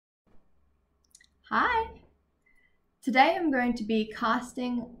Hi! Today I'm going to be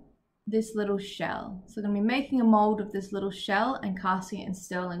casting this little shell. So I'm going to be making a mold of this little shell and casting it in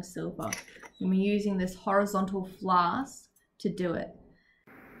sterling silver. I'm going to be using this horizontal flask to do it.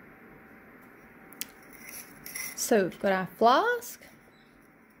 So we've got our flask.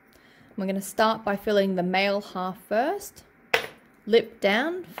 We're going to start by filling the male half first. Lip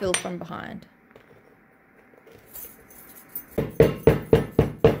down, fill from behind.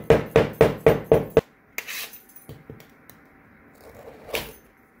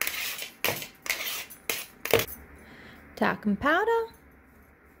 Talcum powder.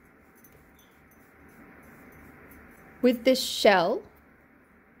 With this shell,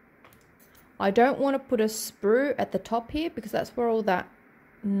 I don't want to put a sprue at the top here because that's where all that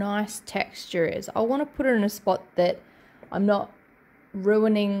nice texture is. I want to put it in a spot that I'm not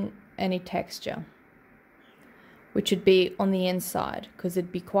ruining any texture, which would be on the inside because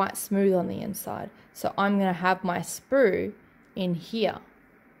it'd be quite smooth on the inside. So I'm going to have my sprue in here.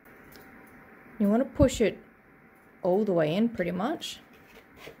 You want to push it all the way in pretty much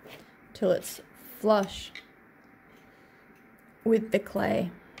till it's flush with the clay.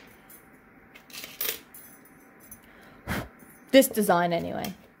 This design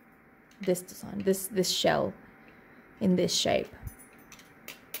anyway. This design, this shell in this shape.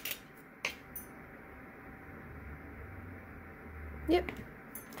 Yep.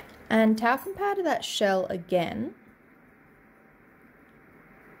 And talcum powder that shell again.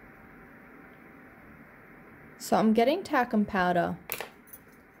 So I'm getting talcum powder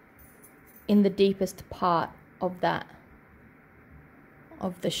in the deepest part of that,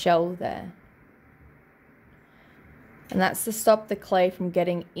 of the shell there. And that's to stop the clay from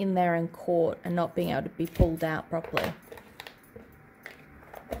getting in there and caught and not being able to be pulled out properly.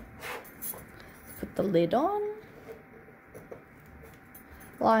 Put the lid on.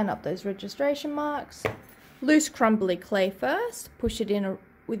 Line up those registration marks. Loose crumbly clay first. Push it in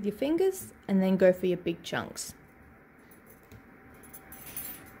with your fingers and then go for your big chunks.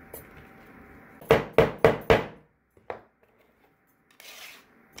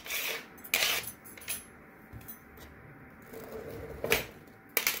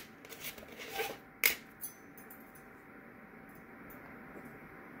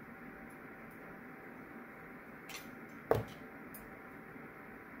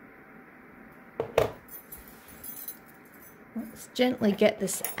 Let's gently get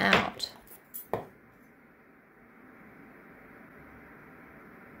this out.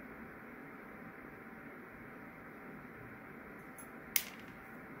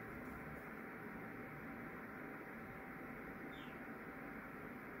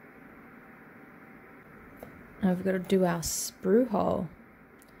 Now we've got to do our sprue hole.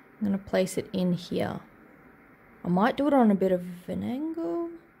 I'm going to place it in here. I might do it on a bit of an angle.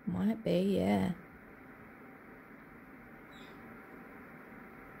 Might be, yeah.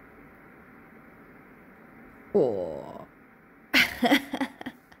 Oh.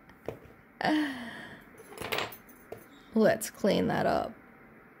 Let's clean that up.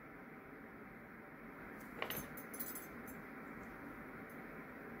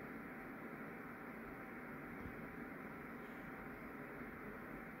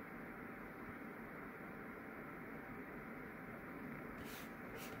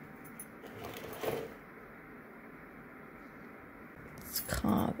 Let's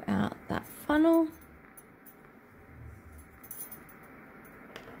carve out that funnel.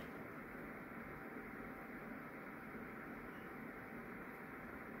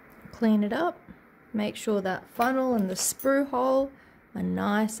 Clean it up. Make sure that funnel and the sprue hole are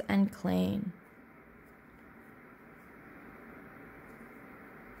nice and clean.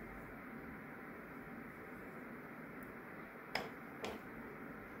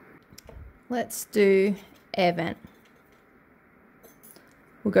 Let's do air vent.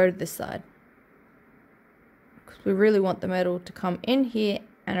 We'll go to this side because we really want the metal to come in here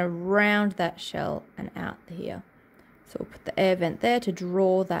and around that shell and out here. So we'll put the air vent there to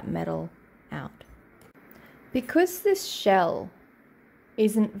draw that metal out. Because this shell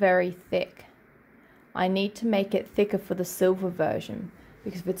isn't very thick, I need to make it thicker for the silver version,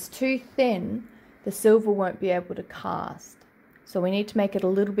 because if it's too thin, the silver won't be able to cast. So we need to make it a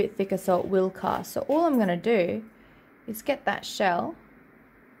little bit thicker so it will cast. So all I'm going to do is get that shell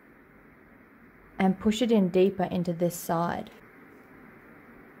and push it in deeper into this side.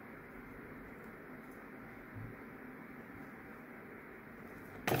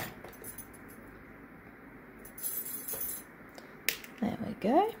 There we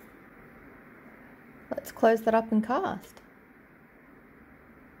go. Let's close that up and cast.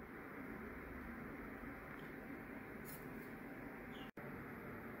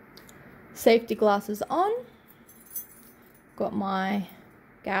 Safety glasses on. Got my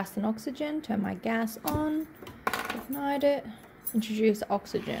gas and oxygen. Turn my gas on. Ignite it. Introduce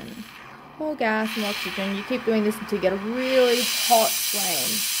oxygen. More gas and oxygen. You keep doing this until you get a really hot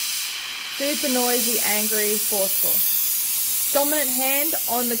flame. Super noisy, angry, forceful. Dominant hand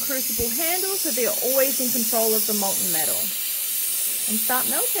on the crucible handle so that you're always in control of the molten metal. And start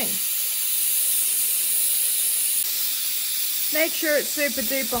melting. Make sure it's super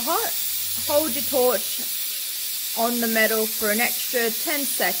duper hot. Hold your torch on the metal for an extra 10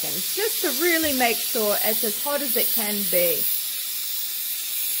 seconds just to really make sure it's as hot as it can be.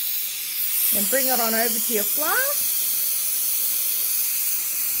 Then bring it on over to your flask.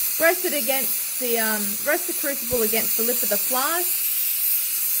 Rest the crucible against the lip of the flask.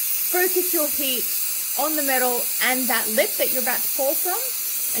 Focus your heat on the metal and that lip that you're about to pour from,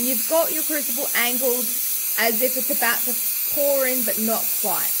 and you've got your crucible angled as if it's about to pour in, but not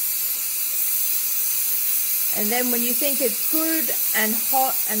quite. And then when you think it's good and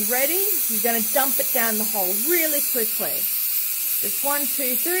hot and ready, you're going to dump it down the hole really quickly. Just 1,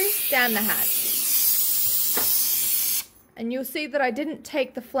 2, 3, down the hatch. And you'll see that I didn't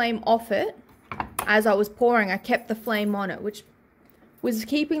take the flame off it as I was pouring. I kept the flame on it, which was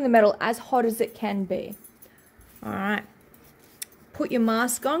keeping the metal as hot as it can be. All right. Put your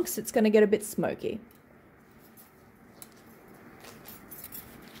mask on because it's going to get a bit smoky.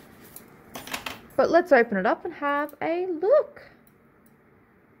 But let's open it up and have a look.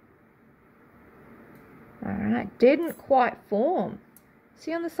 All right, didn't quite form.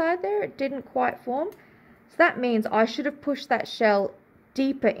 See on the side there, it didn't quite form. So that means I should have pushed that shell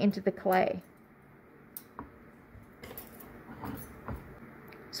deeper into the clay.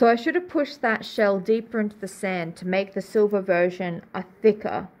 So I should have pushed that shell deeper into the sand to make the silver version a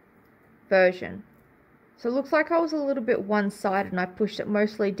thicker version. So it looks like I was a little bit one-sided and I pushed it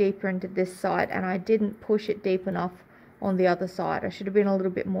mostly deeper into this side and I didn't push it deep enough on the other side. I should have been a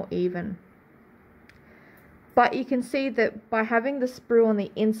little bit more even. But you can see that by having the sprue on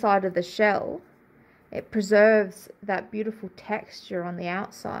the inside of the shell, it preserves that beautiful texture on the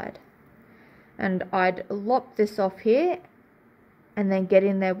outside. And I'd lop this off here and then get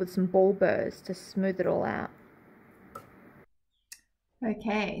in there with some ball burrs to smooth it all out.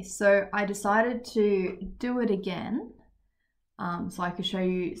 Okay, so I decided to do it again so I could show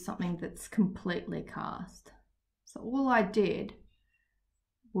you something that's completely cast. So all I did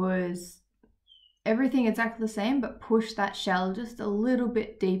was everything exactly the same, but push that shell just a little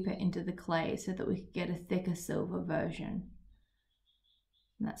bit deeper into the clay so that we could get a thicker silver version.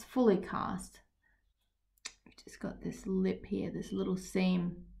 And that's fully cast. We just got this lip here, this little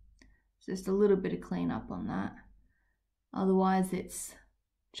seam. Just a little bit of cleanup on that. Otherwise it's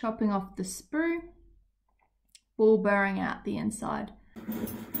chopping off the sprue, ball burring out the inside.